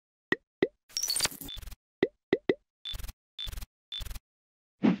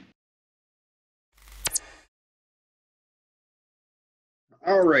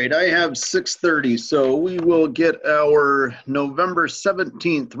All right, I have 6:30, so we will get our November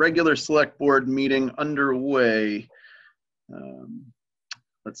 17th regular select board meeting underway.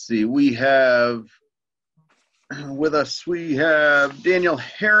 Let's see, we have with us, we have Daniel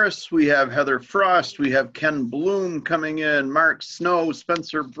Harris, we have Heather Frost, we have Ken Bloom coming in, Mark Snow,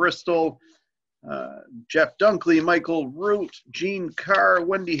 Spencer Bristol, Jeff Dunklee, Michael Root, Gene Carr,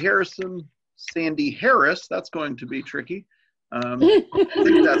 Wendy Harrison, Sandy Harris. That's going to be tricky. I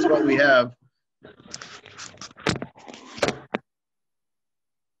think that's what we have.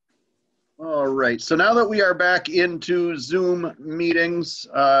 All right, so now that we are back into Zoom meetings,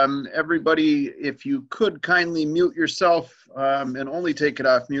 everybody, if you could kindly mute yourself and only take it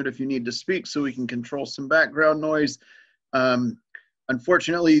off mute if you need to speak so we can control some background noise.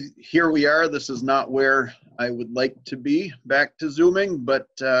 Unfortunately, here we are. This is not where I would like to be back to Zooming, but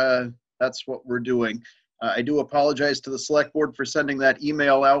that's what we're doing. I do apologize to the select board for sending that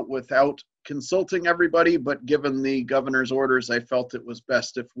email out without consulting everybody, but given the governor's orders, I felt it was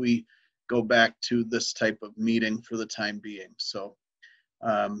best if we go back to this type of meeting for the time being. So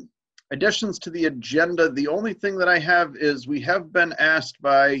additions to the agenda, the only thing that I have is we have been asked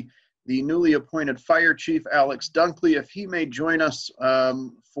by the newly appointed fire chief, Alex Dunklee, if he may join us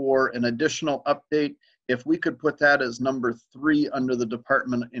for an additional update, if we could put that as number 3 under the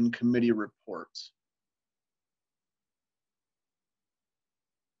department and committee reports.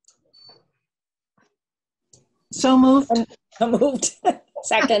 So moved. Moved.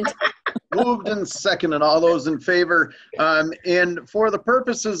 Second. Moved and seconded. All those in favor. And for the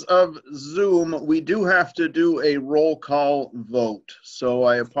purposes of Zoom, we do have to do a roll call vote. So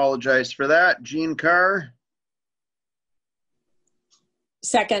I apologize for that. Gene Carr.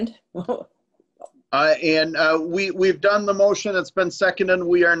 Second. We've done the motion. It's been seconded.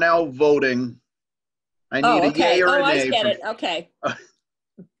 We are now voting. I need a yay or a nay. I get it. Okay.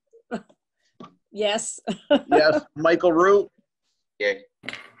 Yes. Yes. Michael Root. Yay.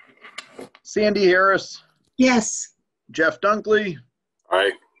 Sandy Harris. Yes. Jeff Dunklee.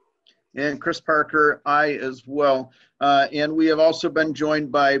 Aye. And Chris Parker, aye as well. And we have also been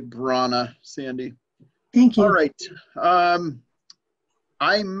joined by Brana. Sandy. Thank you. All right.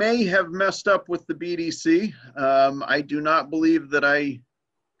 I may have messed up with the BDC. I do not believe that I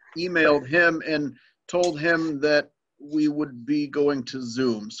emailed him and told him that we would be going to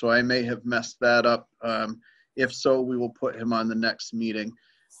Zoom. So I may have messed that up. If so, we will put him on the next meeting.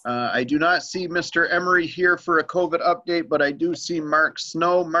 I do not see Mr. Emery here for a COVID update, but I do see Mark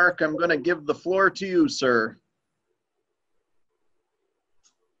Snow. Mark, I'm going to give the floor to you, sir.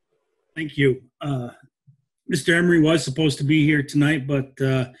 Thank you. Mr. Emery was supposed to be here tonight, but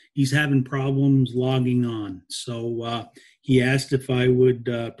he's having problems logging on. So he asked if I would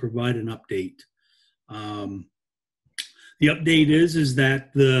provide an update. The update is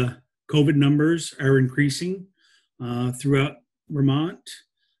that the COVID numbers are increasing throughout Vermont.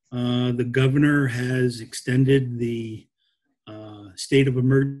 The governor has extended the state of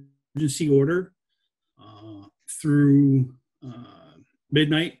emergency order through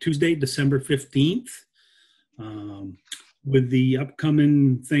midnight, Tuesday, December 15th. With the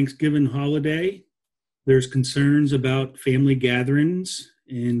upcoming Thanksgiving holiday, there's concerns about family gatherings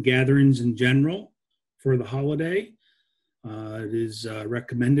and gatherings in general for the holiday. It is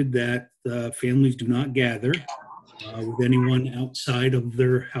recommended that families do not gather with anyone outside of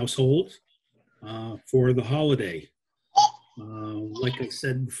their household for the holiday. Like I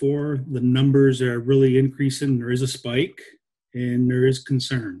said before, the numbers are really increasing. There is a spike and there is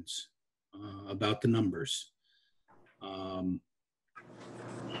concerns about the numbers.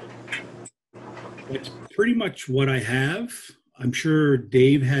 That's pretty much what I have. I'm sure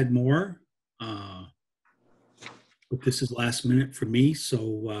Dave had more. But this is last minute for me,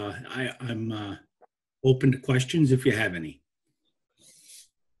 so I'm open to questions if you have any.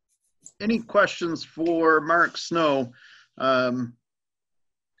 Any questions for Mark Snow?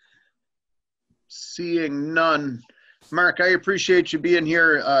 Seeing none. Mark, I appreciate you being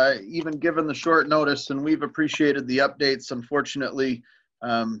here, even given the short notice, and we've appreciated the updates. Unfortunately,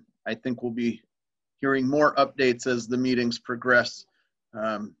 I think we'll be hearing more updates as the meetings progress.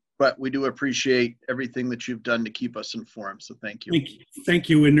 But we do appreciate everything that you've done to keep us informed. So thank you. Thank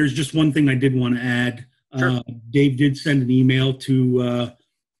you. And there's just one thing I did want to add. Sure. Dave did send an email to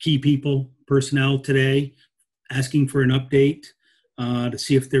key people, personnel today, asking for an update to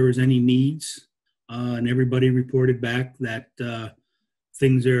see if there was any needs. And everybody reported back that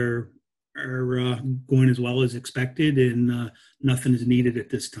things are going as well as expected and nothing is needed at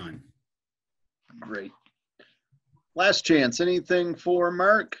this time. Great. Last chance. Anything for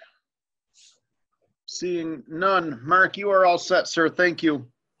Mark? Seeing none. Mark, you are all set, sir. Thank you.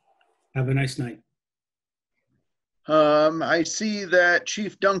 Have a nice night. I see that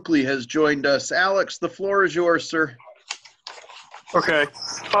Chief Dunklee has joined us. Alex, the floor is yours, sir. Okay.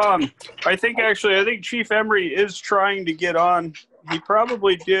 I think Chief Emery is trying to get on. He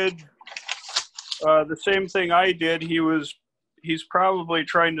probably did the same thing I did. He's probably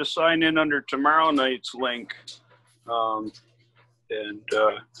trying to sign in under tomorrow night's link.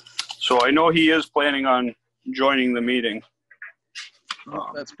 So I know he is planning on joining the meeting.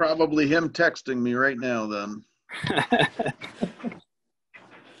 That's probably him texting me right now then.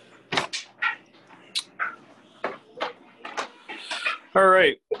 All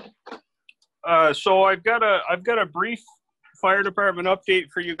right. So I've got a brief fire department update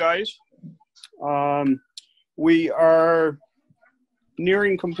for you guys. We are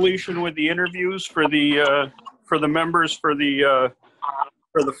nearing completion with the interviews for the members for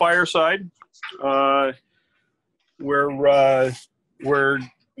the fireside. We're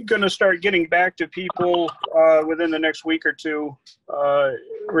going to start getting back to people within the next week or two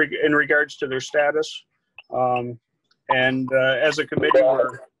in regards to their status. And as a committee,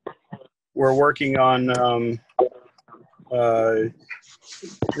 we're working on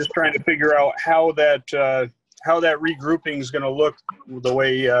just trying to figure out how that regrouping is going to look the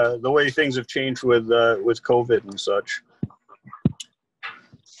way things have changed with COVID and such.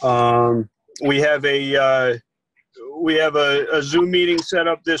 We have a Zoom meeting set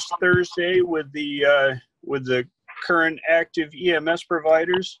up this Thursday with the current active EMS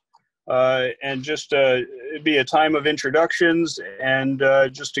providers, and just it'd be a time of introductions and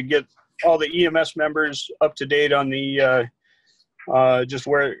just to get all the EMS members up to date on the just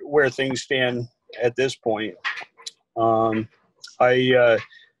where things stand at this point. I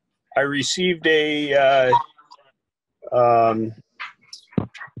received a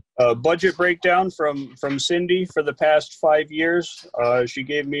budget breakdown from Cindy for the past 5 years. She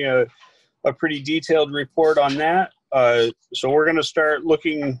gave me a pretty detailed report on that. So we're going to start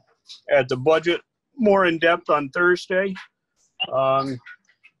looking at the budget more in depth on Thursday. And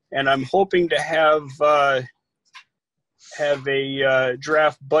I'm hoping to have a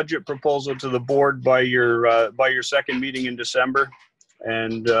draft budget proposal to the board by your second meeting in December,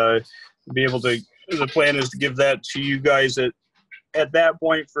 and be able to. The plan is to give that to you guys at that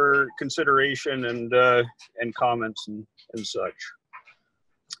point for consideration and comments and such.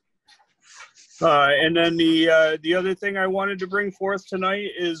 And then the other thing I wanted to bring forth tonight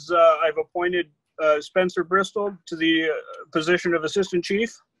is I've appointed Spencer Bristol to the position of Assistant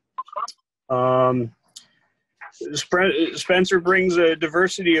Chief. Spencer brings a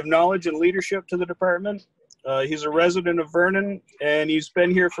diversity of knowledge and leadership to the department. He's a resident of Vernon, and he's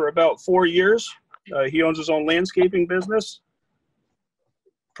been here for about 4 years. He owns his own landscaping business.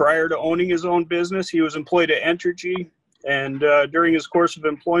 Prior to owning his own business, he was employed at Entergy, and during his course of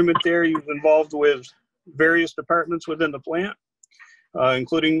employment there, he was involved with various departments within the plant,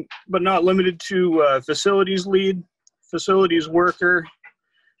 including, but not limited to, facilities lead, facilities worker,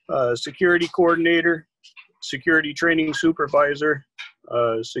 security coordinator, security training supervisor,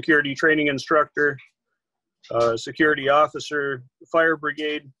 security training instructor, security officer, fire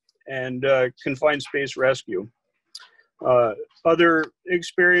brigade, and confined space rescue. Other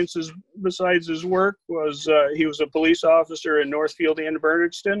experiences besides his work was he was a police officer in Northfield and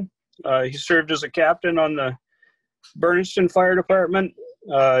Bernardston. He served as a captain on the Bernardston Fire Department.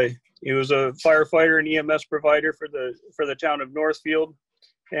 He was a firefighter and EMS provider for the town of Northfield.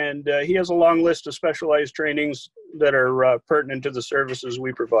 And he has a long list of specialized trainings that are pertinent to the services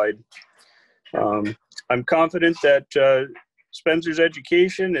we provide. I'm confident that Spencer's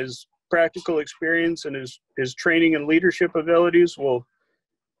education, his practical experience, and his training and leadership abilities will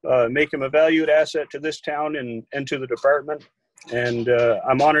make him a valued asset to this town and to the department. And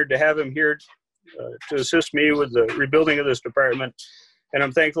I'm honored to have him here to assist me with the rebuilding of this department. And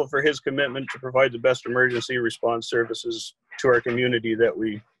I'm thankful for his commitment to provide the best emergency response services to our community that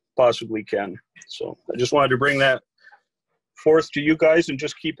we possibly can. So I just wanted to bring that forth to you guys and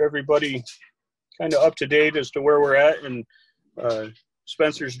just keep everybody kind of up to date as to where we're at. And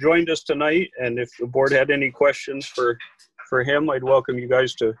Spencer's joined us tonight, and if the board had any questions for him, I'd welcome you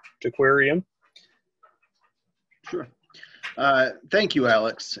guys to query him. Sure. Thank you,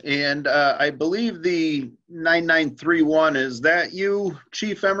 Alex. And I believe the 9931, is that you,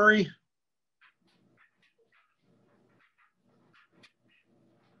 Chief Emery?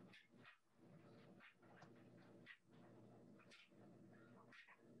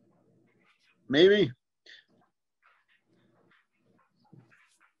 Maybe.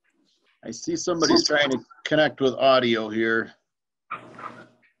 I see somebody's trying to connect with audio here.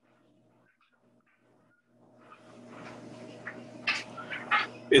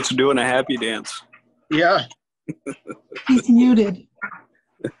 It's doing a happy dance. Yeah. He's muted.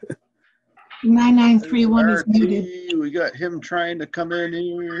 9931 is muted. RT, we got him trying to come in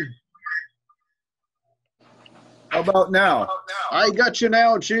here. How about now? I got you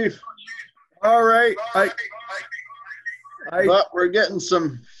now, Chief. All right. But we're getting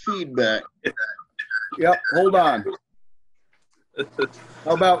some feedback. Yep, hold on.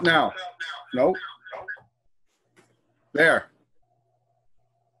 How about now? Nope. There.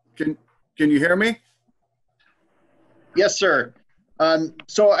 Can you hear me? Yes, sir.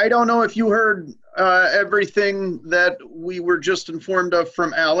 So I don't know if you heard everything that we were just informed of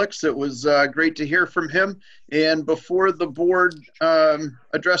from Alex. It was great to hear from him. And before the board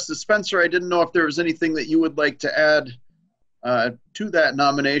addresses Spencer, I didn't know if there was anything that you would like to add to that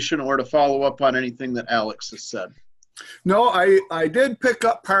nomination or to follow up on anything that Alex has said. No, I did pick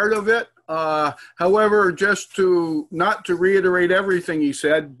up part of it. However, just not to reiterate everything he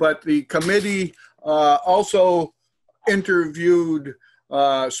said, but the committee also interviewed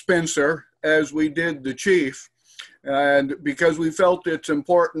Spencer, as we did the chief. And because we felt it's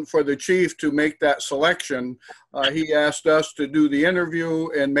important for the chief to make that selection, he asked us to do the interview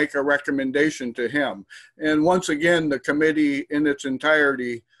and make a recommendation to him. And once again, the committee in its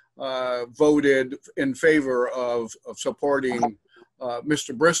entirety voted in favor of supporting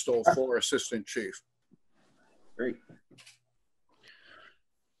Mr. Bristol for assistant chief. Great.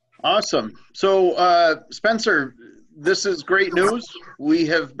 Awesome. So Spencer, this is great news. We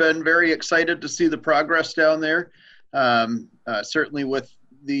have been very excited to see the progress down there. Certainly with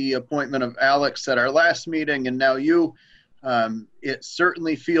the appointment of Alex at our last meeting and now you, it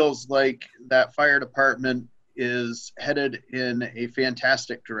certainly feels like that fire department is headed in a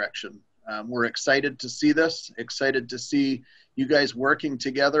fantastic direction. We're excited to see this, excited to see you guys working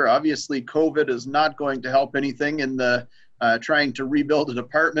together. Obviously, COVID is not going to help anything in the trying to rebuild a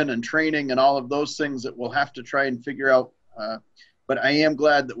department and training and all of those things that we'll have to try and figure out. But I am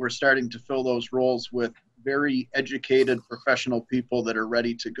glad that we're starting to fill those roles with very educated professional people that are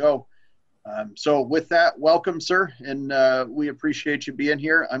ready to go. So with that, welcome, sir, and we appreciate you being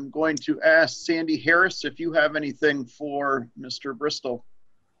here. I'm going to ask Sandy Harris if you have anything for Mr. Bristol.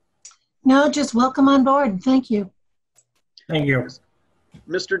 No, just welcome on board. Thank you. Thank you.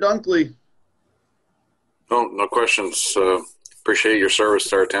 Mr. Dunklee. No, no questions. Appreciate your service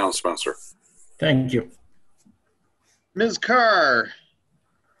to our town, Spencer. Thank you. Ms. Carr.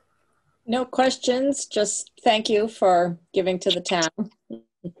 No questions, just thank you for giving to the town.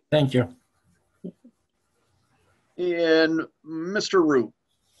 Thank you. And Mr. Root.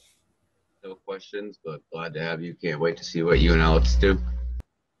 No questions, but glad to have you. Can't wait to see what you and Alex do.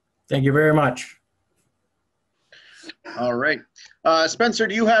 Thank you very much. All right. Spencer,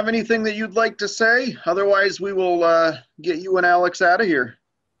 do you have anything that you'd like to say? Otherwise, we will get you and Alex out of here.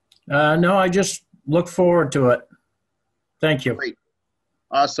 No, I just look forward to it. Thank you. Great.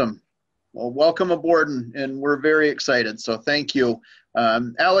 Awesome. Well, welcome aboard, and we're very excited, so thank you.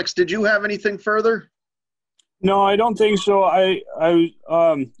 Alex, did you have anything further? No, I don't think so. I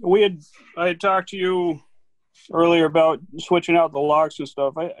had talked to you earlier about switching out the locks and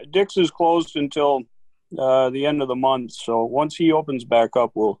stuff. Dick's is closed until the end of the month, so once he opens back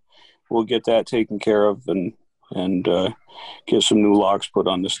up, we'll get that taken care of and get some new locks put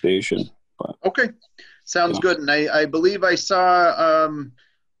on the station. But, okay, sounds good. And I believe I saw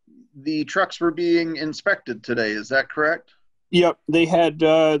the trucks were being inspected today. Is that correct? Yep, they had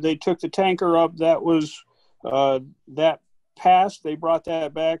they took the tanker up. That was that passed. They brought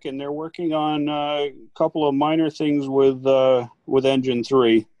that back, and they're working on a couple of minor things with engine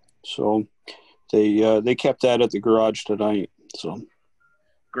 3. So they kept that at the garage tonight. So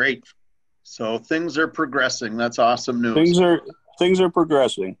great. So things are progressing. That's awesome news. Things are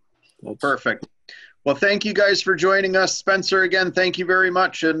progressing. That's perfect. Well, thank you guys for joining us. Spencer, again, thank you very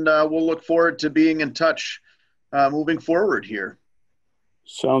much, and we'll look forward to being in touch moving forward here.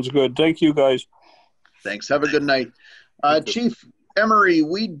 Sounds good. Thank you, guys. Thanks. Have a good night. Chief Emery,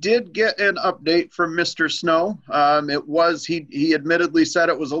 we did get an update from Mr. Snow. He admittedly said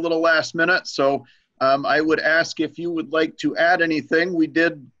it was a little last minute, so I would ask if you would like to add anything. We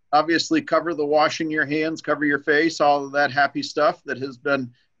did obviously cover the washing your hands, cover your face, all of that happy stuff that has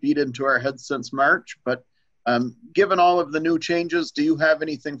been beat into our heads since March. But given all of the new changes, do you have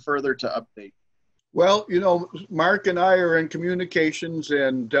anything further to update? Well, you know, Mark and I are in communications,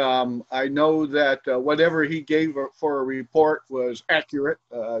 and I know that whatever he gave for a report was accurate,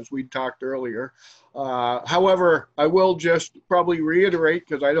 as we talked earlier. However, I will just probably reiterate,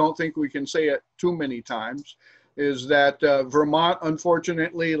 because I don't think we can say it too many times, is that Vermont,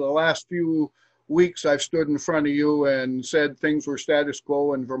 unfortunately, the last few weeks I've stood in front of you and said things were status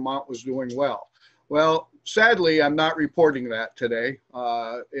quo and Vermont was doing well. Well, sadly, I'm not reporting that today.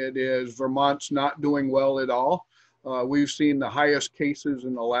 It is Vermont's not doing well at all. We've seen the highest cases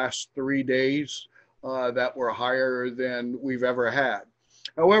in the last 3 days that were higher than we've ever had.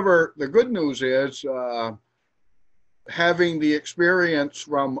 However, the good news is having the experience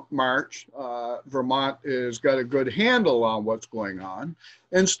from March, Vermont has got a good handle on what's going on.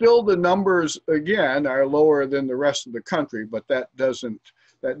 And still the numbers, again, are lower than the rest of the country, but that doesn't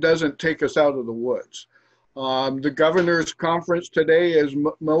take us out of the woods. The governor's conference today, as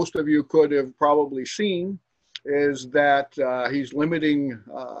most of you could have probably seen, is that he's limiting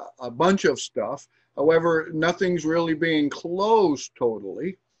a bunch of stuff. However, nothing's really being closed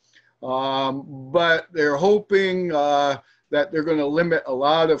totally. But they're hoping that they're going to limit a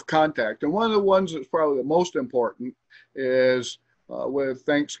lot of contact. And one of the ones that's probably the most important is with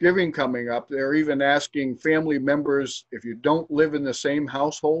Thanksgiving coming up, they're even asking family members, if you don't live in the same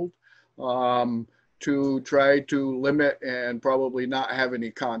household, to try to limit and probably not have any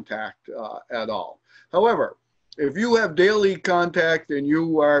contact at all. However, if you have daily contact and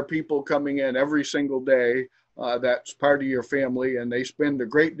you are people coming in every single day, that's part of your family and they spend a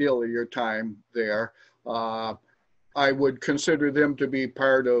great deal of your time there, I would consider them to be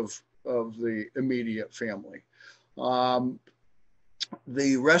part of the immediate family.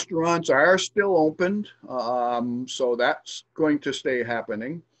 The restaurants are still opened, so that's going to stay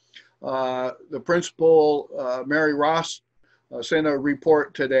happening. The principal, Mary Ross, sent a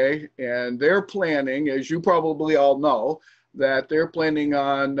report today, and they're planning, as you probably all know, that they're planning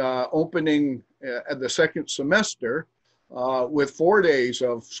on opening at the second semester with 4 days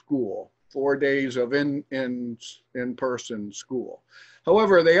of school, 4 days of in-person school.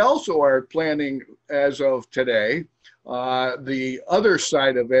 However, they also are planning, as of today, the other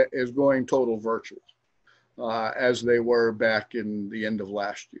side of it is going total virtual, as they were back in the end of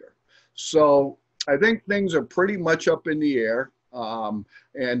last year. So I think things are pretty much up in the air.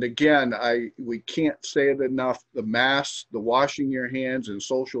 And again, we can't say it enough. The masks, the washing your hands, and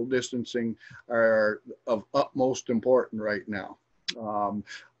social distancing are of utmost importance right now.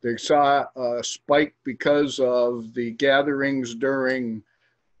 They saw a spike because of the gatherings during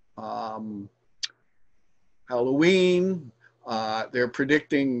Halloween. They're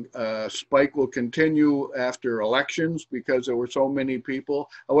predicting a spike will continue after elections because there were so many people.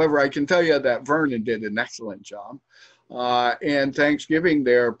 However, I can tell you that Vernon did an excellent job. And Thanksgiving,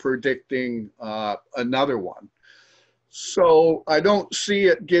 they're predicting another one. So I don't see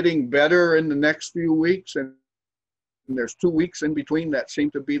it getting better in the next few weeks. And there's 2 weeks in between that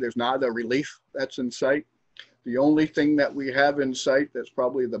seem to be, there's not a relief that's in sight. The only thing that we have in sight that's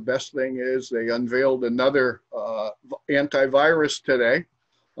probably the best thing is they unveiled another antivirus today,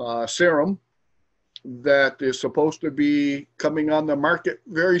 serum, that is supposed to be coming on the market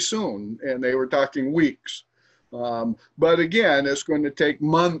very soon. And they were talking weeks. But again, it's going to take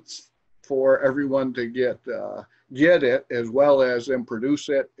months for everyone to get it, as well as them produce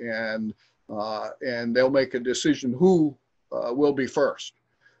it, and they'll make a decision who will be first.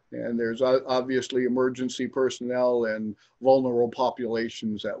 And there's obviously emergency personnel and vulnerable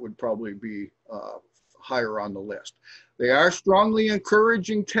populations that would probably be higher on the list. They are strongly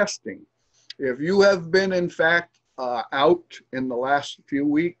encouraging testing. If you have been, in fact, out in the last few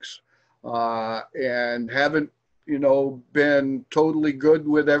weeks and haven't, been totally good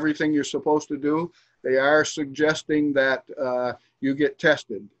with everything you're supposed to do, they are suggesting that you get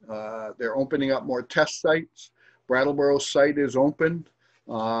tested. They're opening up more test sites. Brattleboro site is open.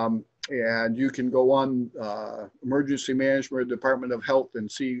 And you can go on Emergency Management Department of Health and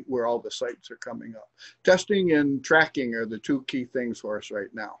see where all the sites are coming up. Testing and tracking are the two key things for us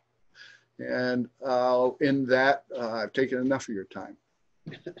right now. And in that, I've taken enough of your time.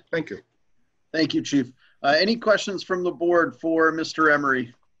 Thank you. Thank you, Chief. Any questions from the board for Mr.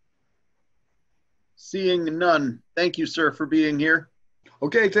 Emery? Seeing none. Thank you, sir, for being here.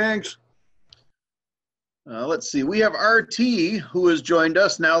 Okay, thanks. Let's see. We have RT who has joined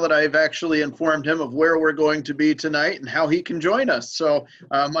us now that I've actually informed him of where we're going to be tonight and how he can join us. So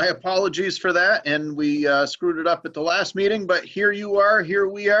my apologies for that. And we screwed it up at the last meeting, but here you are, here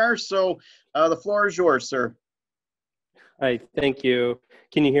we are. So the floor is yours, sir. Hi, thank you.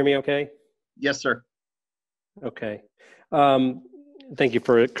 Can you hear me okay? Yes, sir. Okay. Thank you,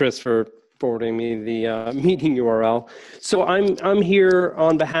 Chris, for forwarding me the meeting URL. So I'm here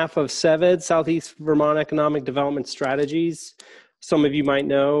on behalf of SEVED, Southeast Vermont Economic Development Strategies. Some of you might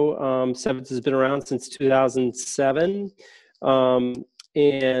know SEVED has been around since 2007,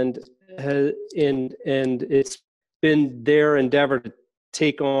 and it's been their endeavor to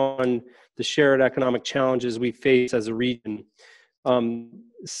take on the shared economic challenges we face as a region.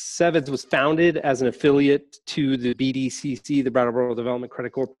 SEVIDS was founded as an affiliate to the BDCC, the Brattleboro Development Credit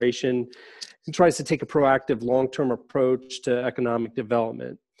Corporation, and tries to take a proactive long-term approach to economic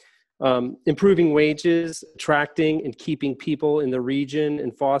development. Improving wages, attracting and keeping people in the region,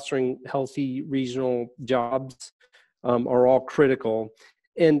 and fostering healthy regional jobs are all critical.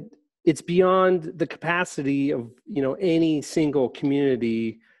 And it's beyond the capacity of any single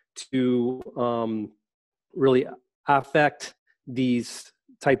community to really affect these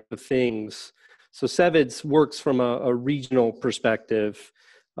type of things. So SEVIDS works from a regional perspective,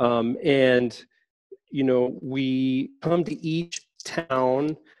 and we come to each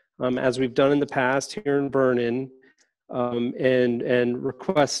town as we've done in the past here in Vernon, and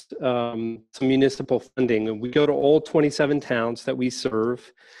request some municipal funding. And we go to all 27 towns that we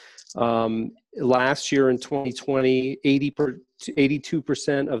serve. Last year in 2020,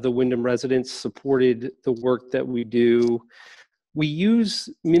 82% of the Wyndham residents supported the work that we do. We use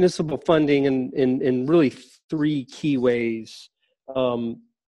municipal funding in really three key ways.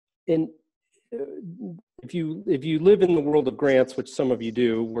 And if you live in the world of grants, which some of you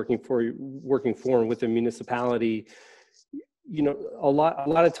do, working for and with a municipality, a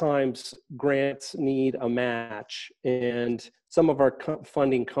lot of times grants need a match, and some of our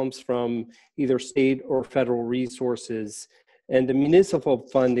funding comes from either state or federal resources, and the municipal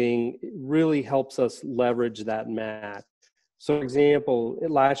funding really helps us leverage that match. So, for example,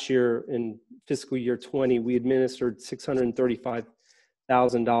 last year in fiscal year 20, we administered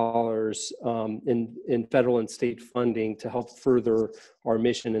 $635,000 in federal and state funding to help further our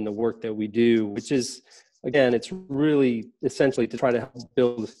mission and the work that we do, which is, again, it's really essentially to try to help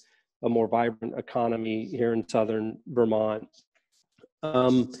build a more vibrant economy here in southern Vermont.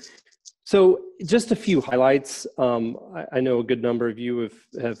 So just a few highlights. I know a good number of you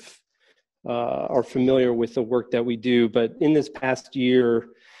are familiar with the work that we do, but in this past year,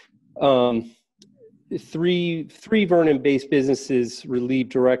 three Vernon-based businesses relieved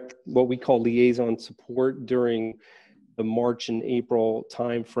direct, what we call liaison support during the March and April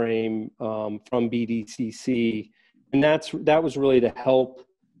timeframe from BDCC, and that was really to help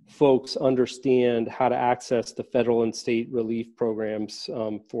folks understand how to access the federal and state relief programs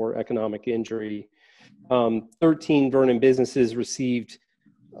for economic injury. 13 Vernon businesses received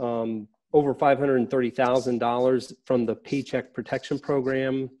over $530,000 from the Paycheck Protection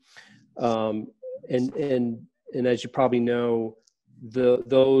Program, and as you probably know,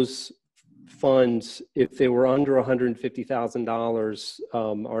 those funds, if they were under $150,000,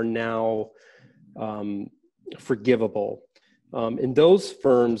 are now forgivable. And those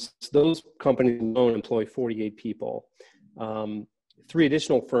companies alone employ 48 people. 3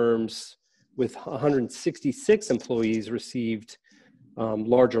 additional firms with 166 employees received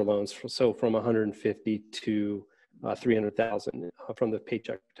larger loans, so from 150 to 300,000 from the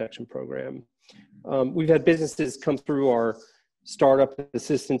Paycheck Protection Program. We've had businesses come through our startup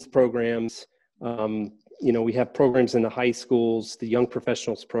assistance programs. We have programs in the high schools, the Young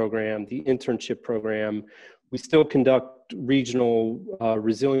Professionals Program, the internship program. We still conduct regional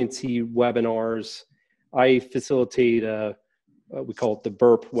resiliency webinars. I facilitate we call it the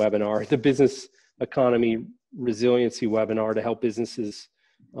BURP webinar, the Business Economy Resiliency webinar, to help businesses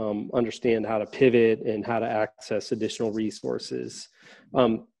understand how to pivot and how to access additional resources.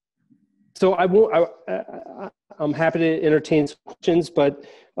 So I'm happy to entertain some questions, but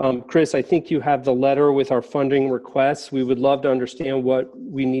Chris, I think you have the letter with our funding requests. We would love to understand what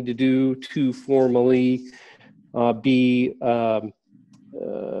we need to do to formally be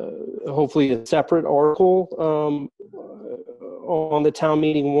hopefully a separate article on the town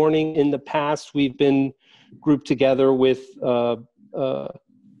meeting warning. In the past, we've been grouped together with other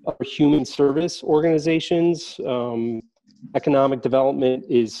human service organizations. Economic development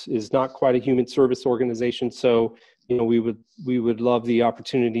is not quite a human service organization, so we would love the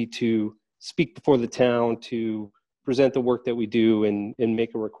opportunity to speak before the town, to present the work that we do, and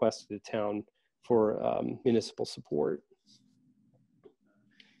make a request to the town for municipal support.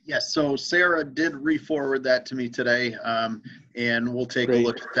 Yes, so Sarah did re-forward that to me today, and we'll take Great. a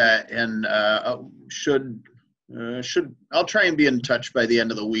look at that. And I'll try and be in touch by the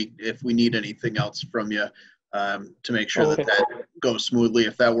end of the week if we need anything else from you to make sure Okay. that goes smoothly,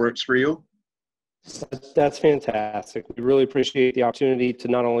 if that works for you. That's fantastic. We really appreciate the opportunity to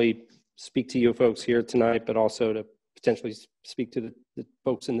not only speak to you folks here tonight, but also to potentially speak to the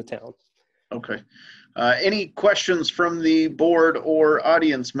folks in the town. Okay. Any questions from the board or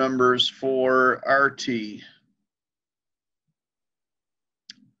audience members for RT?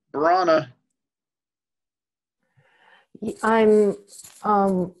 Brana. I'm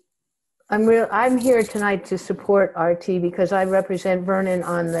I'm here tonight to support RT because I represent Vernon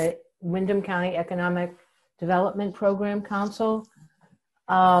on the Windham County Economic Development Program Council.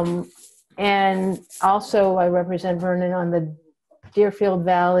 And also I represent Vernon on the Deerfield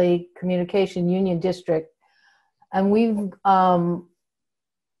Valley Communication Union District. And we've, both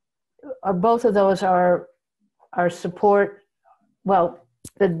of those are support, well,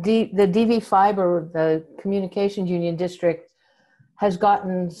 the DV Fiber, the Communications Union District, has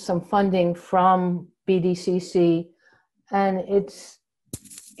gotten some funding from BDCC, and it's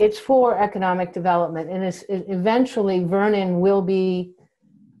for economic development. And eventually Vernon will be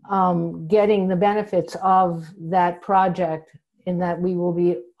getting the benefits of that project, in that we will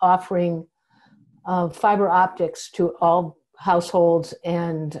be offering fiber optics to all households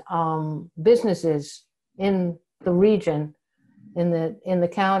and businesses in the region, in the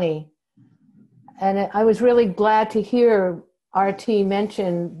county. And I was really glad to hear RT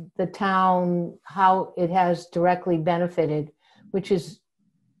mention the town, how it has directly benefited, which is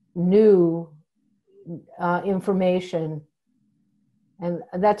new information. And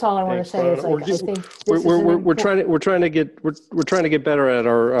that's all I want to say. Is like, I think we're trying to get better at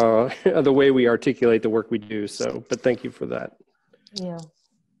our the way we articulate the work we do. So, but thank you for that. Yeah.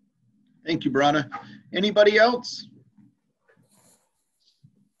 Thank you, Brana. Anybody else?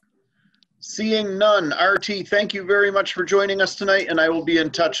 Seeing none, RT, thank you very much for joining us tonight, and I will be in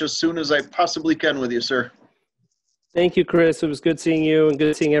touch as soon as I possibly can with you, sir. Thank you, Chris. It was good seeing you and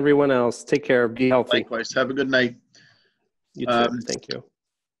good seeing everyone else. Take care. Be healthy. Likewise. Have a good night. You too. Thank you.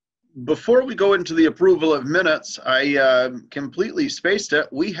 Before we go into the approval of minutes, I completely spaced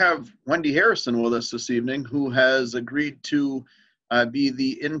it. We have Wendy Harrison with us this evening, who has agreed to be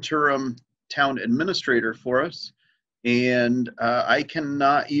the interim town administrator for us. And I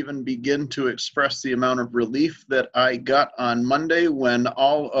cannot even begin to express the amount of relief that I got on Monday when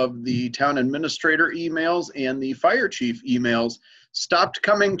all of the town administrator emails and the fire chief emails stopped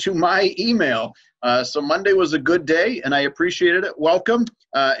coming to my email. So Monday was a good day, and I appreciated it. Welcome,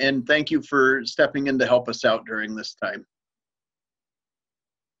 and thank you for stepping in to help us out during this time.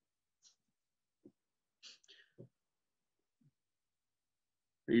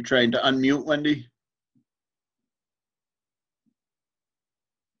 Are you trying to unmute, Wendy?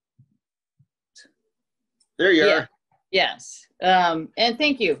 There you are. Yes. And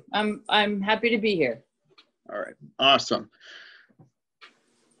thank you. I'm happy to be here. All right. Awesome.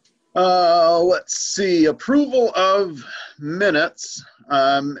 Let's see. Approval of minutes.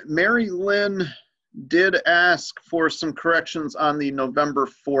 Mary Lynn did ask for some corrections on the November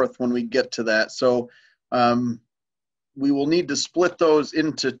 4th when we get to that. So we will need to split those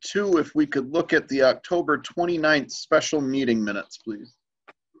into two. If we could look at the October 29th special meeting minutes, please.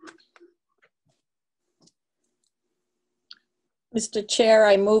 Mr. Chair,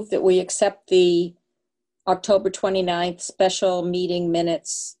 I move that we accept the October 29th special meeting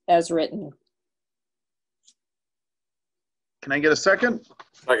minutes as written. Can I get a second?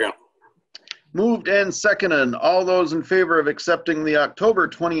 Second. Moved and seconded. All those in favor of accepting the October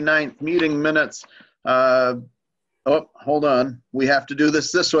 29th meeting minutes. Oh, hold on. We have to do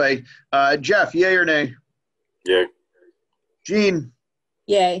this way. Jeff, yay or nay? Yay. Jean?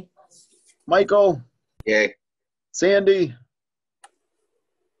 Yay. Michael? Yay. Sandy?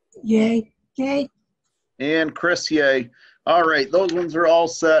 Yay. Yay. And Chris, yay. All right, those ones are all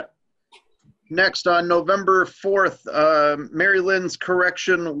set. Next, on November 4th, Mary Lynn's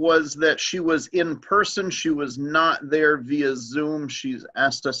correction was that she was in person. She was not there via Zoom. She's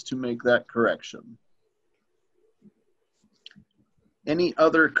asked us to make that correction. Any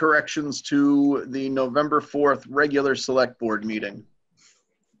other corrections to the November 4th regular select board meeting?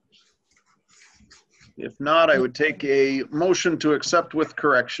 If not, I would take a motion to accept with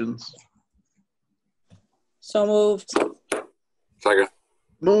corrections. So moved. Second.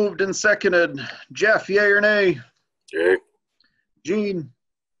 Moved and seconded. Jeff, yay or nay? Yay. Jean?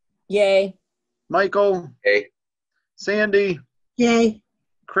 Yay. Michael? Yay. Sandy? Yay.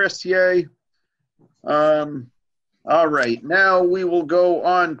 Chris, yay. All right, now we will go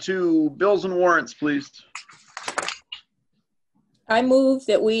on to bills and warrants, please. I move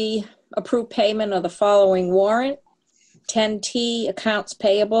that we approve payment of the following warrant. 10T accounts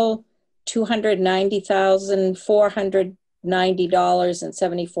payable,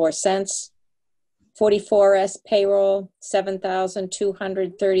 $290,490.74. 44S payroll,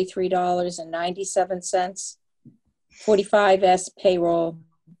 $7,233.97. 45S payroll,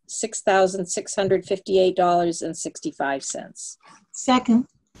 $6,658.65. Second.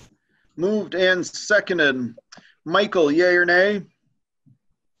 Moved and seconded. Michael, yay or nay?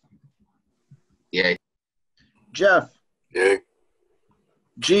 Yay. Jeff? Yay.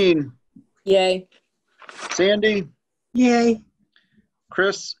 Jean? Yay. Sandy? Yay.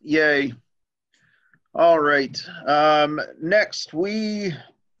 Chris? Yay. All right. Next, we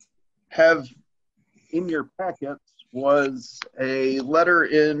have in your packets was a letter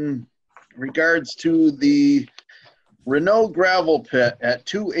in regards to the Renaud gravel pit at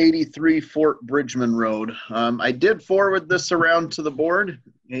 283 Fort Bridgman Road. I did forward this around to the board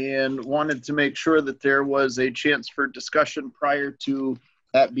and wanted to make sure that there was a chance for discussion prior to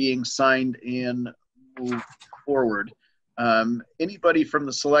that being signed and moved forward. Anybody from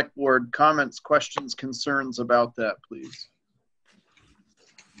the select board, comments, questions, concerns about that, please?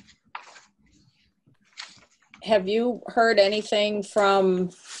 Have you heard anything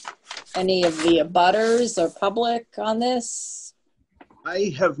from any of the abutters or public on this?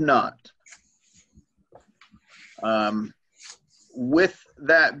 I have not. With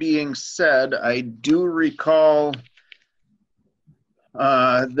that being said, I do recall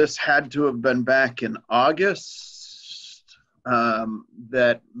this had to have been back in August,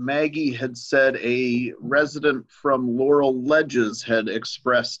 that Maggie had said a resident from Laurel Ledges had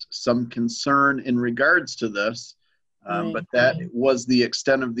expressed some concern in regards to this. But that was the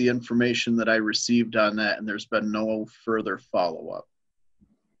extent of the information that I received on that, and there's been no further follow-up.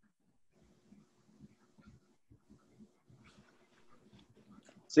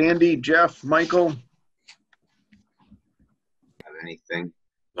 Sandy, Jeff, Michael? Have anything?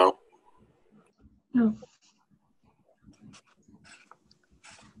 No. No.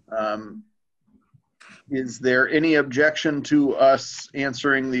 Is there any objection to us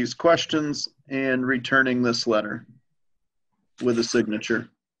answering these questions and returning this letter with a signature?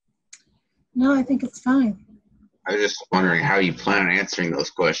 No, I think it's fine. I was just wondering how you plan on answering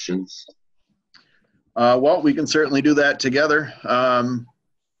those questions. Well, we can certainly do that together.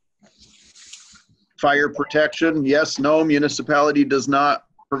 Fire protection, yes, no, municipality does not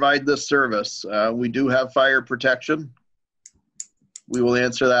provide this service. We do have fire protection. We will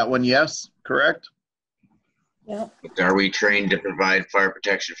answer that one, yes, correct? Yeah. Are we trained to provide fire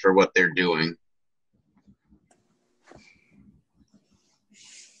protection for what they're doing?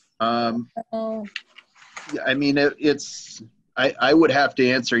 Oh, I mean, I would have to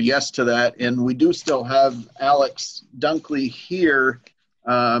answer yes to that. And we do still have Alex Dunklee here.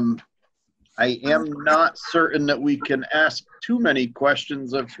 I am not certain that we can ask too many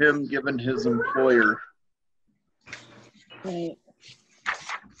questions of him given his employer. right.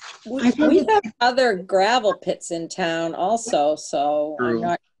 We have other gravel pits in town also, so True. I'm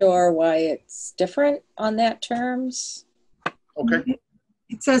not sure why it's different on that terms. Okay.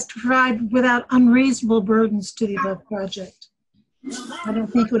 It says to provide without unreasonable burdens to the above project. I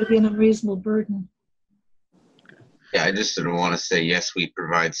don't think it would be an unreasonable burden. Yeah, I just didn't want to say, yes, we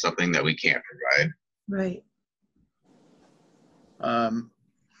provide something that we can't provide. Right.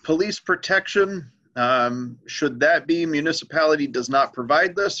 Police protection, should that be municipality does not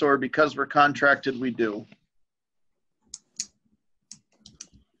provide this, or because we're contracted, we do?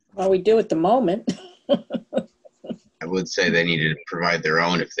 Well, we do at the moment. I would say they need to provide their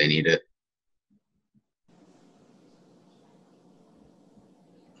own if they need it.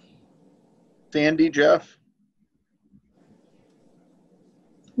 Sandy, Jeff?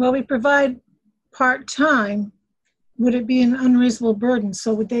 Well, we provide part-time. Would it be an unreasonable burden?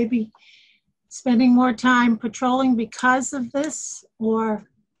 So would they be spending more time patrolling because of this, or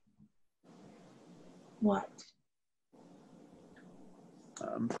what?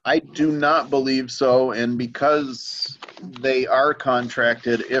 I do not believe so, and because they are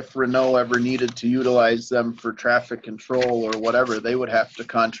contracted, if Renaud ever needed to utilize them for traffic control or whatever, they would have to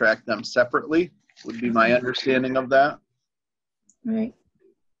contract them separately, would be my understanding of that. Right.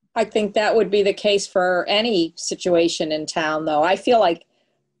 I think that would be the case for any situation in town, though. I feel like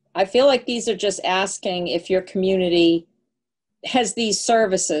these are just asking if your community has these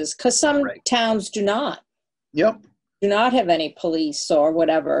services, because some towns do not. Yep. Do not have any police or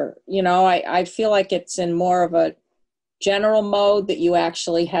whatever. You know, I feel like it's in more of a general mode that you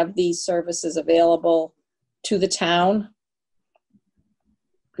actually have these services available to the town.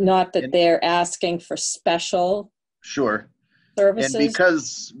 Not that they're asking for special services. And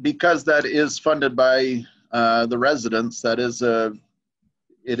because that is funded by the residents, it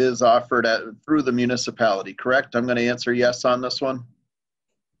is offered through the municipality, correct? I'm going to answer yes on this one.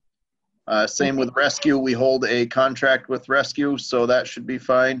 Same with rescue. We hold a contract with rescue, so that should be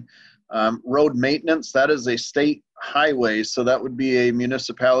fine. Road maintenance, that is a state highway, so that would be a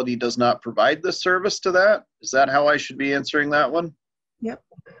municipality does not provide this service to that. Is that how I should be answering that one? Yep.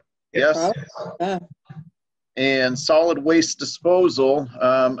 Yes. Yeah. And solid waste disposal,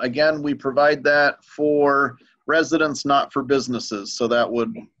 again, we provide that for residents, not for businesses. So that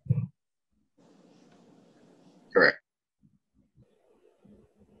would Correct.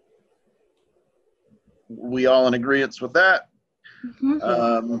 We all in agreement with that?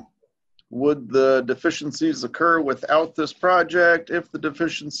 Mhm. Would the deficiencies occur without this project? If the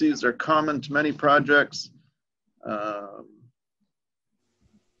deficiencies are common to many projects?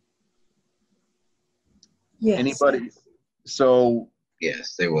 Yes. Anybody? So,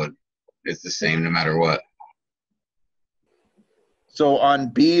 Yes, they would. It's the same no matter what. so on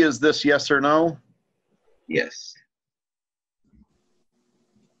B, is this yes or no? Yes.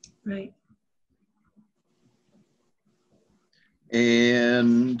 Right.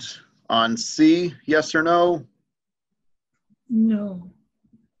 And on C, yes or no? No.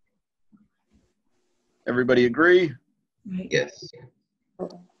 Everybody agree? Right. Yes. I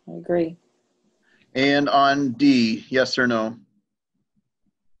agree. And on D, yes or no?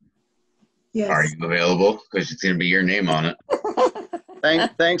 Yes. Are you available? Because it's going to be your name on it.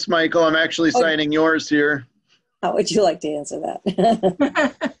 Thanks, Michael. I'm actually signing yours here. How would you like to answer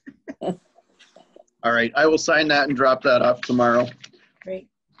that? All right, I will sign that and drop that off tomorrow. Great.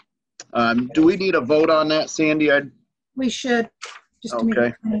 Do we need a vote on that, Sandy? We should, just to make Okay.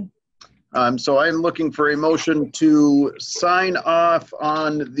 it clean. So I'm looking for a motion to sign off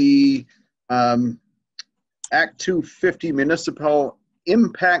on the Act 250 Municipal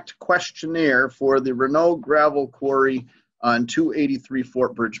Impact Questionnaire for the Renaud Gravel Quarry on 283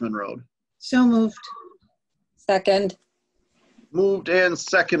 Fort Bridgman Road. So moved. Second. Moved and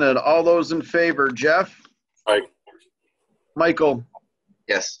seconded. All those in favor, Jeff? Aye. Michael?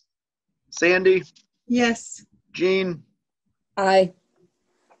 Yes. Sandy? Yes. Jean? Aye.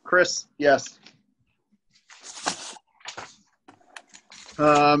 Chris? Yes.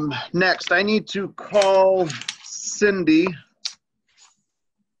 Next, I need to call Cindy.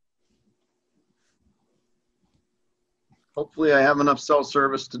 Hopefully I have enough cell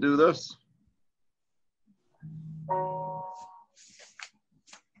service to do this.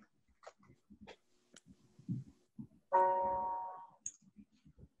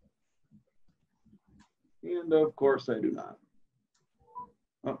 And of course I do not.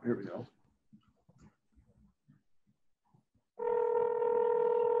 Oh, here we go.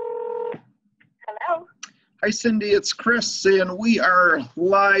 Hello. Hi, Cindy, it's Chris, and we are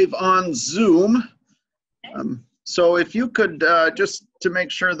live on Zoom. So if you could, just to make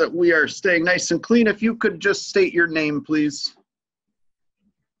sure that we are staying nice and clean, if you could just state your name, please.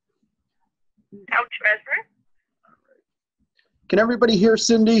 Town treasurer. Can everybody hear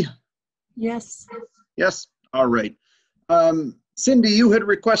Cindy? Yes. Yes? All right. Cindy, you had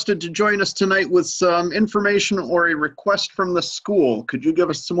requested to join us tonight with some information or a request from the school. Could you give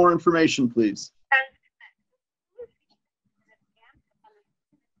us some more information, please?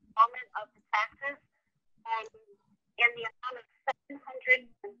 Of the taxes in the amount of $703,895.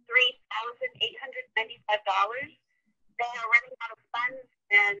 They are running out of funds,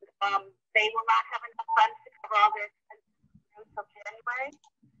 and they will not have enough funds to cover all their expenses until January.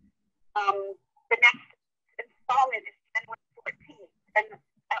 The next installment is January 14th, and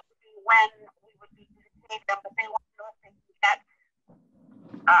that would be when we would be to pay them, but they want to know if they can get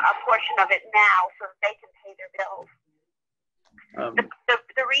a portion of it now so that they can pay their bills.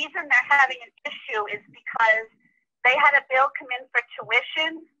 The reason they're having an issue is because they had a bill come in for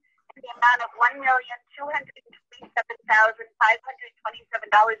tuition in the amount of $1,227,527.50,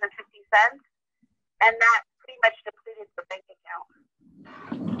 and that pretty much depleted the bank account.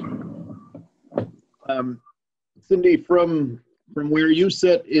 Cindy, from where you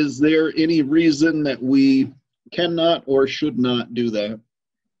sit, is there any reason that we cannot or should not do that? It's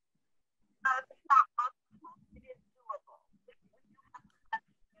not possible. It is doable. We do have the funds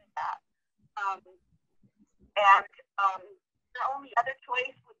to do that. The only other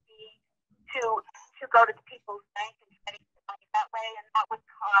choice would be to go to the people's bank and try to get the money that way, and that would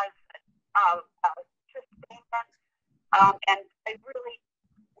cause interest payments. And I really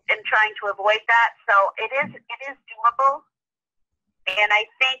am trying to avoid that. So it is doable, and I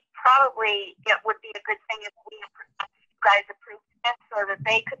think probably it would be a good thing if you guys approved this so that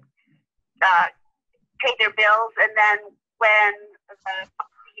they could pay their bills, and then when the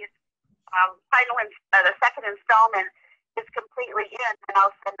the second installment is completely in, and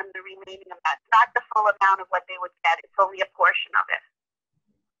I'll send them the remaining of that. Not the full amount of what they would get. It's only a portion of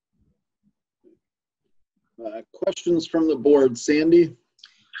it. Questions from the board. Sandy?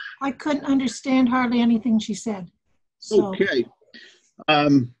 I couldn't understand hardly anything she said. So. Okay.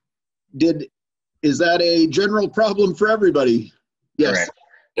 Is that a general problem for everybody? Yes. Correct.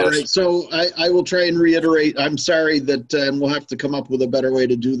 All right, so I will try and reiterate. I'm sorry that we'll have to come up with a better way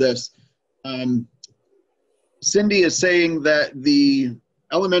to do this. Cindy is saying that the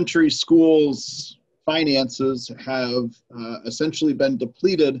elementary school's finances have essentially been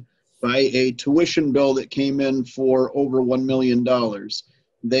depleted by a tuition bill that came in for over $1 million.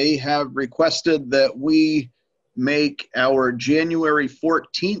 They have requested that we make our January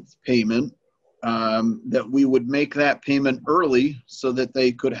 14th payment, that we would make that payment early so that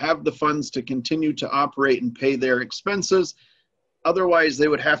they could have the funds to continue to operate and pay their expenses. Otherwise, they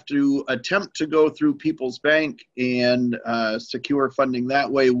would have to attempt to go through People's Bank and secure funding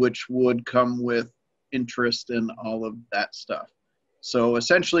that way, which would come with interest and all of that stuff. So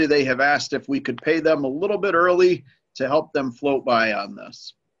essentially, they have asked if we could pay them a little bit early to help them float by on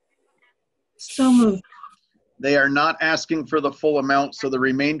this. So moved. They are not asking for the full amount, so the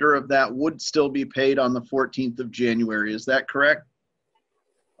remainder of that would still be paid on the 14th of January. Is that correct?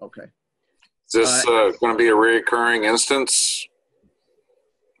 Okay. Is this going to be a recurring instance,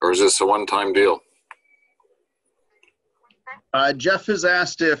 or is this a one-time deal? Jeff has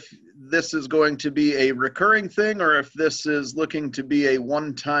asked if this is going to be a recurring thing or if this is looking to be a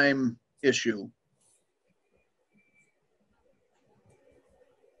one-time issue.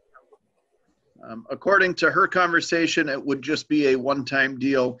 According to her conversation, it would just be a one-time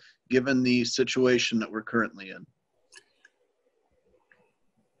deal given the situation that we're currently in.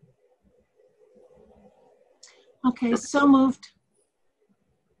 Okay, so moved.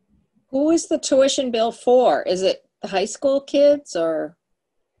 Who is the tuition bill for? Is it the high school kids or?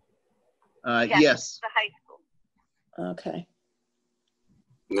 Yes. The high school. Okay.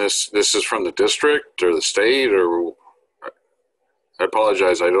 This is from the district or the state, or I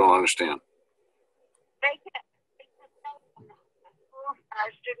apologize, I don't understand. They can tell the schools our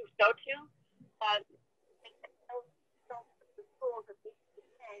students go to, but they can tell the schools that they can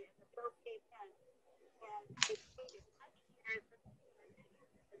pay and the bills came in. And it's needed much years.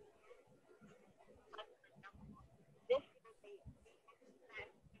 This year they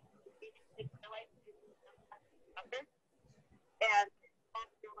realized and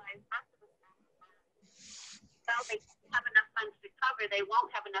realized after the now they have enough funds to cover, they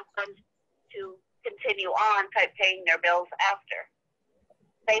won't have enough funds to continue on paying their bills after.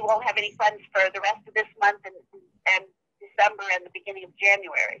 They won't have any funds for the rest of this month and December and the beginning of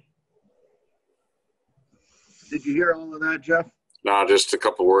January. Did you hear all of that, Jeff? No, just a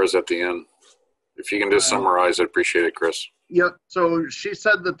couple words at the end. If you can just summarize, I'd appreciate it, Chris. Yep. So she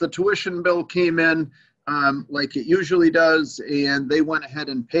said that the tuition bill came in like it usually does, and they went ahead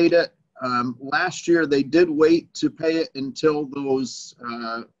and paid it. Last year, they did wait to pay it until those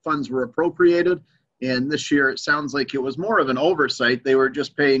funds were appropriated. And this year, it sounds like it was more of an oversight. They were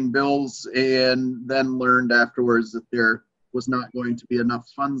just paying bills and then learned afterwards that there was not going to be enough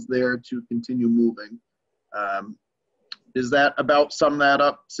funds there to continue moving. Does that about sum that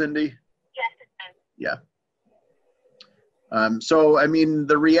up, Cindy? Yes, it does. Yeah. So, I mean,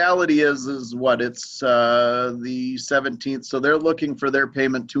 the reality is what? It's the 17th, so they're looking for their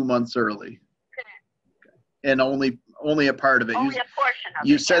payment 2 months early. Correct. And only a part of it. Only a portion of it.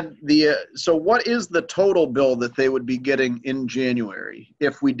 You said so what is the total bill that they would be getting in January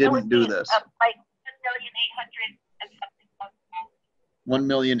if we didn't do this? Like $1,800,000 and something.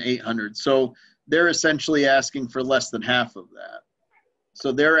 $1,800,000. So they're essentially asking for less than half of that.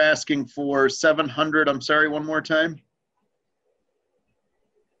 So they're asking for 700, I'm sorry, one more time.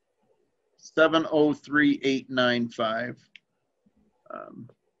 703,895.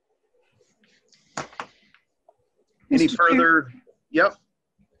 Any Mr. further? Yep.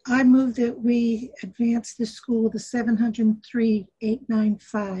 I move that we advance the school the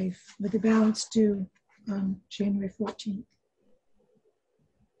 $703,895 with the balance due on January 14th.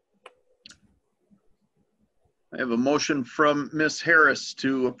 I have a motion from Ms. Harris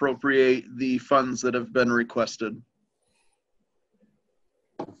to appropriate the funds that have been requested.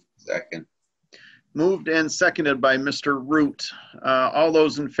 Second. Moved and seconded by Mr. Root. All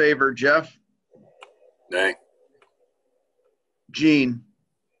those in favor, Jeff? Nay. Jean?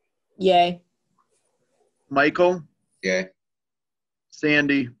 Yay. Michael? Yay.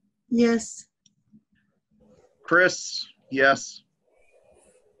 Sandy? Yes. Chris? Yes.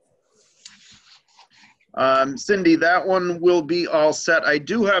 Cindy, that one will be all set. I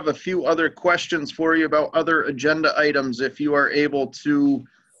do have a few other questions for you about other agenda items. If you are able to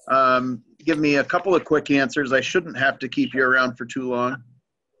give me a couple of quick answers, I shouldn't have to keep you around for too long.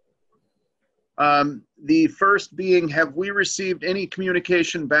 The first being, have we received any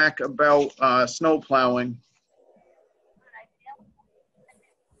communication back about snow plowing?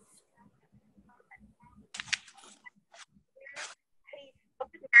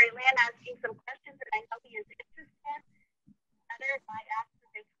 Mary Lynn asking some questions that I know he is interested in. Others, I asked that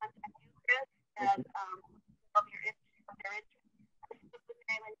they contact you, Chris, and of their interest. I spoke with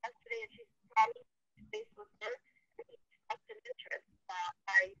Mary Lynn yesterday, and she said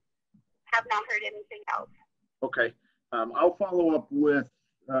Okay. I'll follow up with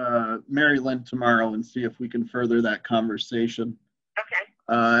Mary Lynn tomorrow and see if we can further that conversation.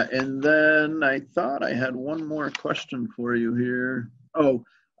 Okay. And then I thought I had one more question for you here. Oh,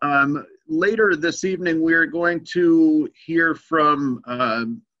 later this evening, we're going to hear from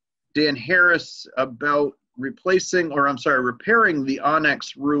Dan Harris about repairing the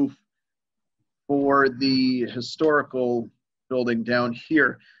Onyx roof for the historical building down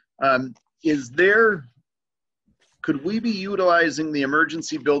here. Could we be utilizing the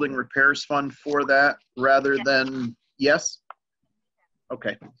emergency building repairs fund for that rather than, yes?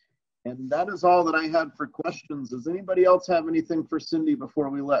 Okay. And that is all that I had for questions. Does anybody else have anything for Cindy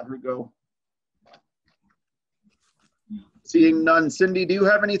before we let her go? Seeing none. Cindy, do you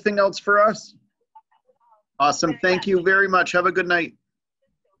have anything else for us? Awesome. Thank you very much. Have a good night.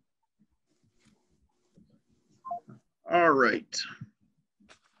 All right.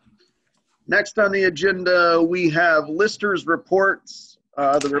 Next on the agenda, we have listers reports,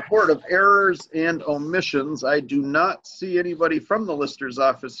 the report of errors and omissions. I do not see anybody from the lister's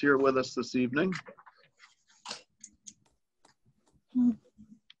office here with us this evening.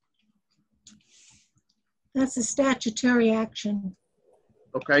 That's a statutory action.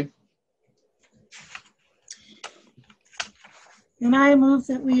 Okay. And I move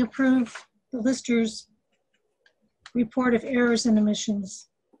that we approve the lister's report of errors and omissions.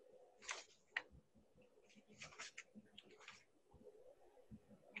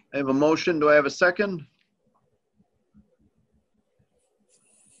 I have a motion. Do I have a second?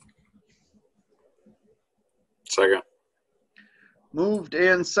 Second. Moved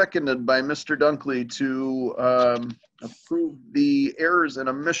and seconded by Mr. Dunklee to approve the errors and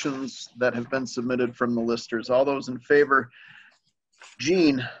omissions that have been submitted from the listers. All those in favor?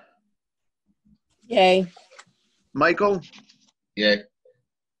 Jean? Yay. Michael? Yay.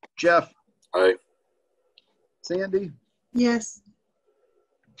 Jeff? Aye. Sandy? Yes.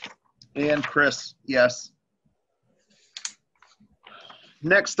 And Chris, yes.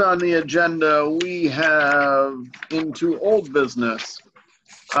 Next on the agenda, we have into old business.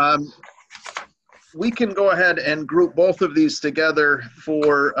 We can go ahead and group both of these together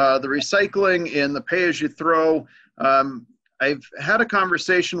for the recycling and the pay-as-you-throw. I've had a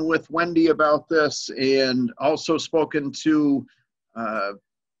conversation with Wendy about this and also spoken to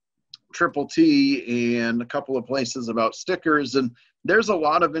Triple T and a couple of places about stickers, and there's a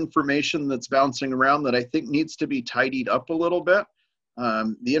lot of information that's bouncing around that I think needs to be tidied up a little bit.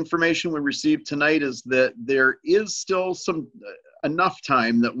 The information we received tonight is that there is still enough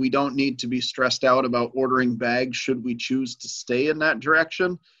time that we don't need to be stressed out about ordering bags should we choose to stay in that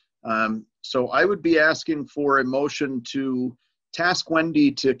direction. So I would be asking for a motion to task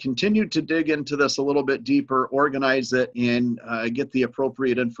Wendy to continue to dig into this a little bit deeper, organize it, and get the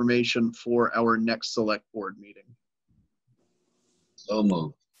appropriate information for our next select board meeting. So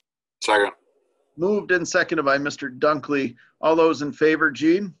moved. Second. Moved and seconded by Mr. Dunklee. All those in favor,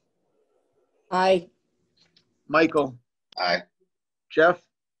 Jean? Aye. Michael? Aye. Jeff?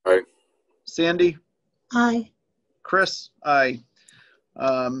 Aye. Sandy? Aye. Chris? Aye.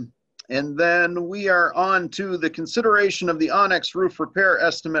 And then we are on to the consideration of the Onyx roof repair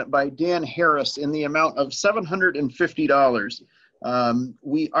estimate by Dan Harris in the amount of $750.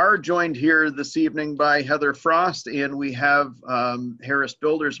 We are joined here this evening by Heather Frost, and we have Harris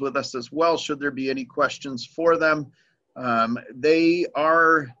Builders with us as well, should there be any questions for them. They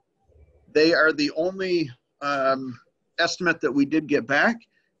are the only estimate that we did get back,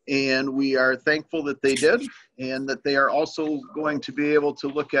 and we are thankful that they did, and that they are also going to be able to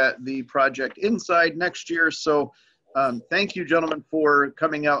look at the project inside next year. So thank you, gentlemen, for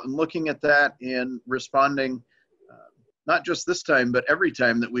coming out and looking at that and responding, not just this time, but every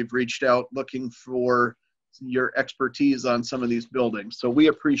time that we've reached out looking for your expertise on some of these buildings. So we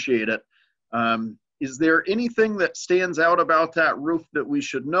appreciate it. Is there anything that stands out about that roof that we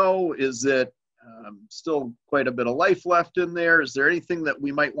should know? Is it still quite a bit of life left in there? Is there anything that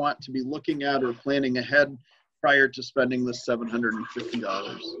we might want to be looking at or planning ahead prior to spending this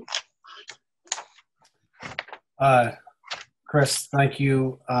 $750? Chris, thank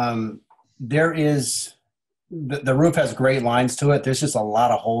you. There is, the roof has great lines to it. There's just a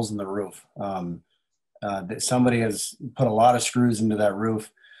lot of holes in the roof. Somebody has put a lot of screws into that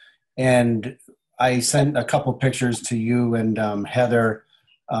roof. And I sent a couple pictures to you and Heather.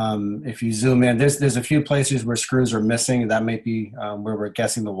 If you zoom in, there's a few places where screws are missing. That might be where we're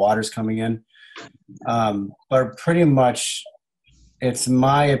guessing the water's coming in. But pretty much, it's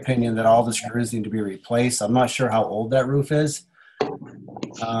my opinion that all the screws need to be replaced. I'm not sure how old that roof is.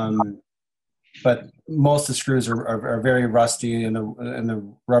 But most of the screws are very rusty, and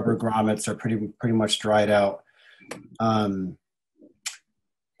the rubber grommets are pretty much dried out.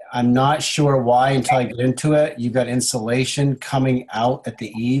 I'm not sure why until I get into it. You've got insulation coming out at the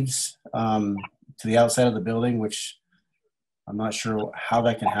eaves to the outside of the building, which I'm not sure how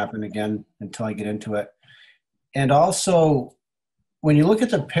that can happen again until I get into it. And also, when you look at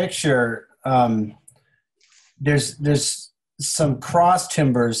the picture, there's some cross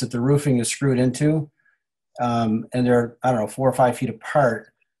timbers that the roofing is screwed into, and they're, I don't know, 4 or 5 feet apart.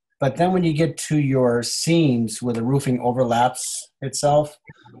 But then when you get to your seams where the roofing overlaps itself,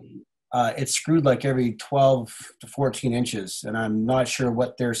 it's screwed like every 12 to 14 inches, and I'm not sure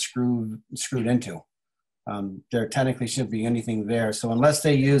what they're screwed into. There technically shouldn't be anything there. So unless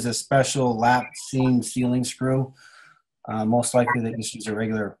they use a special lap seam sealing screw, most likely they just use a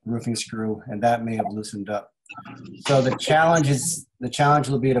regular roofing screw, and that may have loosened up. So the challenge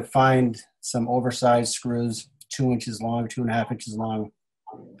will be to find some oversized screws, 2 inches long, 2.5 inches long,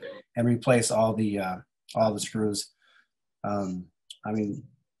 and replace all the screws. I mean,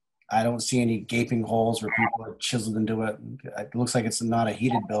 I don't see any gaping holes where people are chiseled into it. It looks like it's not a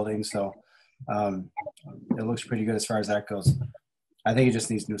heated building, so it looks pretty good as far as that goes. I think it just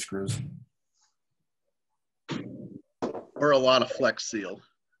needs new screws. Or a lot of Flex Seal.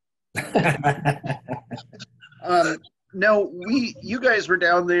 Now, you guys were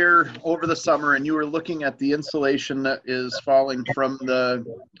down there over the summer and you were looking at the insulation that is falling from the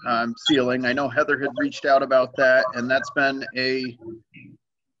ceiling. I know Heather had reached out about that, and that's been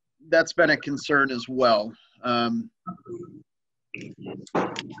a concern as well. I'm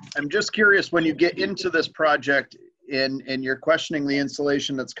just curious, when you get into this project and you're questioning the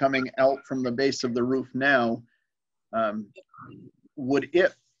insulation that's coming out from the base of the roof now,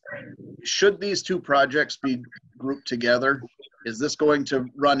 should these two projects be grouped together? Is this going to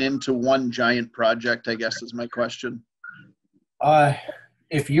run into one giant project, I guess is my question.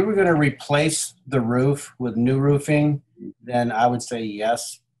 If you were going to replace the roof with new roofing, then I would say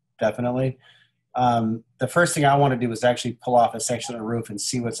yes, definitely. The first thing I want to do is actually pull off a section of the roof and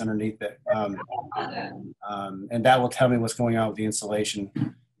see what's underneath it. And that will tell me what's going on with the insulation.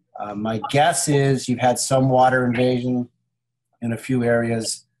 My guess is you've had some water invasion in a few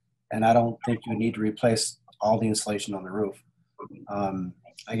areas, and I don't think you need to replace all the insulation on the roof.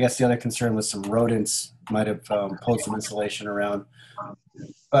 I guess the other concern was some rodents might have pulled some insulation around.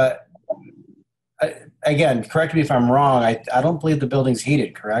 But again, correct me if I'm wrong, I don't believe the building's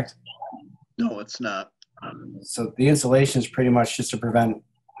heated, correct? No, it's not. So the insulation is pretty much just to prevent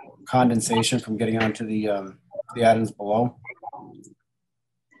condensation from getting onto the items below.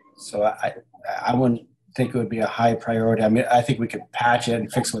 So I wouldn't think it would be a high priority. I mean, I think we could patch it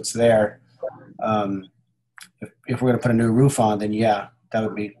and fix what's there. If we're going to put a new roof on, then yeah, that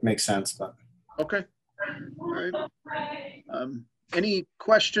would make sense. But okay, all right. Any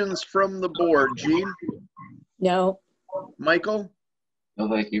questions from the board, Gene? No. Michael? No,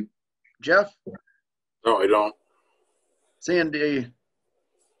 thank you. Jeff? No, I don't. Sandy?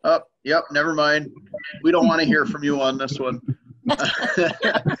 Oh, yep, never mind. We don't want to hear from you on this one.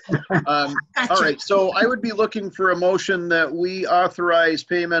 All right, so I would be looking for a motion that we authorize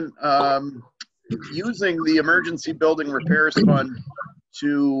payment using the Emergency Building Repairs Fund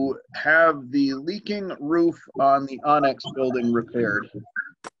to have the leaking roof on the Onyx building repaired.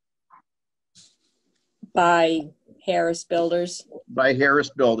 By Harris Builders. By Harris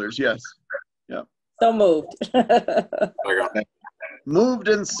Builders, yes. Yep. So moved. Moved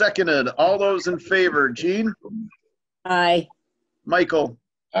and seconded. All those in favor, Gene? Aye. Michael?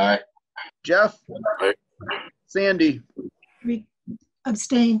 Aye. Jeff? Aye. Sandy?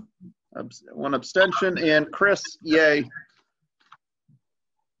 Abstain. One abstention. And Chris, yay.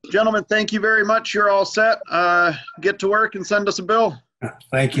 Gentlemen, thank you very much. You're all set. Get to work and send us a bill.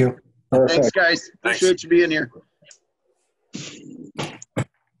 thank you. Thanks, guys. Appreciate you being here.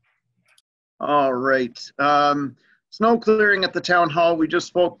 All right. Snow clearing at the town hall. We just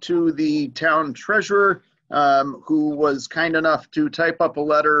spoke to the town treasurer, who was kind enough to type up a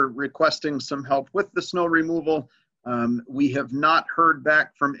letter requesting some help with the snow removal. We have not heard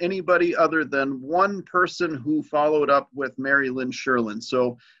back from anybody other than one person who followed up with Mary Lynn Sherlin.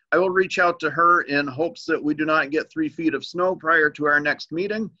 So I will reach out to her in hopes that we do not get 3 feet of snow prior to our next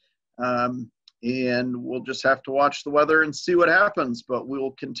meeting. And we'll just have to watch the weather and see what happens, but we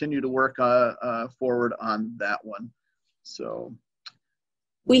will continue to work forward on that one. So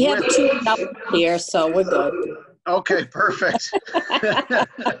we have 2 up here, so we're good. Okay, perfect.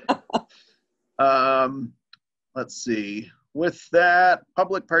 Let's see. With that,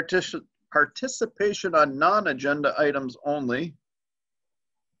 public participation on non-agenda items only.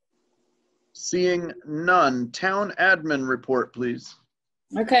 Seeing none. Town admin report, please.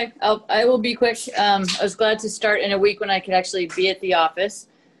 Okay, I will be quick. I was glad to start in a week when I could actually be at the office.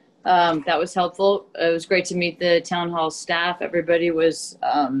 That was helpful. It was great to meet the town hall staff. Everybody was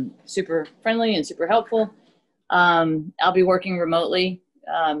super friendly and super helpful. I'll be working remotely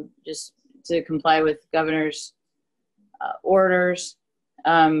just to comply with governor's orders.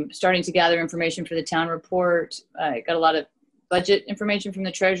 Starting to gather information for the town report. I got a lot of budget information from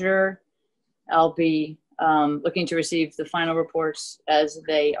the treasurer. I'll be looking to receive the final reports as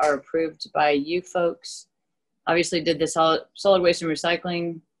they are approved by you folks. Obviously did the solid waste and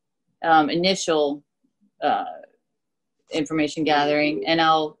recycling initial information gathering, and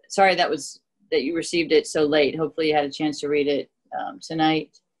sorry that you received it so late. Hopefully you had a chance to read it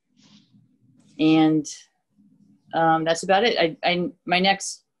tonight. And that's about it. My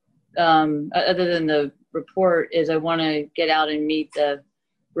next, other than the report, is I want to get out and meet the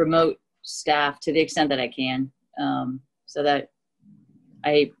remote staff to the extent that I can, so that I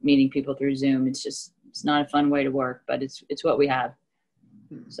hate meeting people through Zoom. It's not a fun way to work, but it's what we have.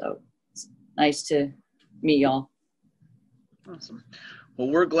 So it's nice to meet y'all. Awesome. Well,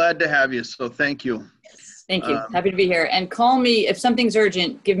 we're glad to have you, so thank you. Thank you. Happy to be here. And call me if something's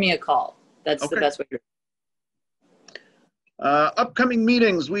urgent. Give me a call. That's okay. The best way to. Upcoming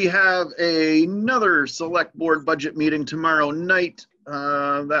meetings, we have another select board budget meeting tomorrow night.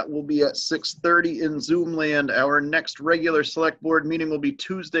 That will be at 6:30 in Zoom land. Our next regular select board meeting will be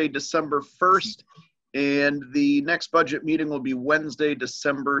Tuesday, December 1st, and the next budget meeting will be Wednesday,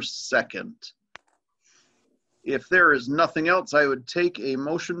 December 2nd. If there is nothing else, I would take a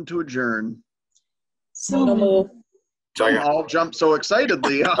motion to adjourn. So moved. All jump so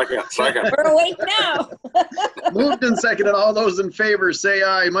excitedly. Second. We're awake now. Moved and seconded. All those in favor say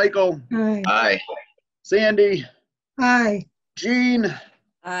aye. Michael? Aye. Aye. Sandy? Aye. Jean?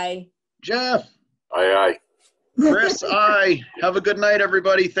 Aye. Jeff? Aye. Chris? Aye. Have a good night,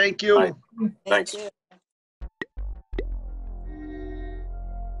 everybody. Thank you. Aye. Thanks. Thank you.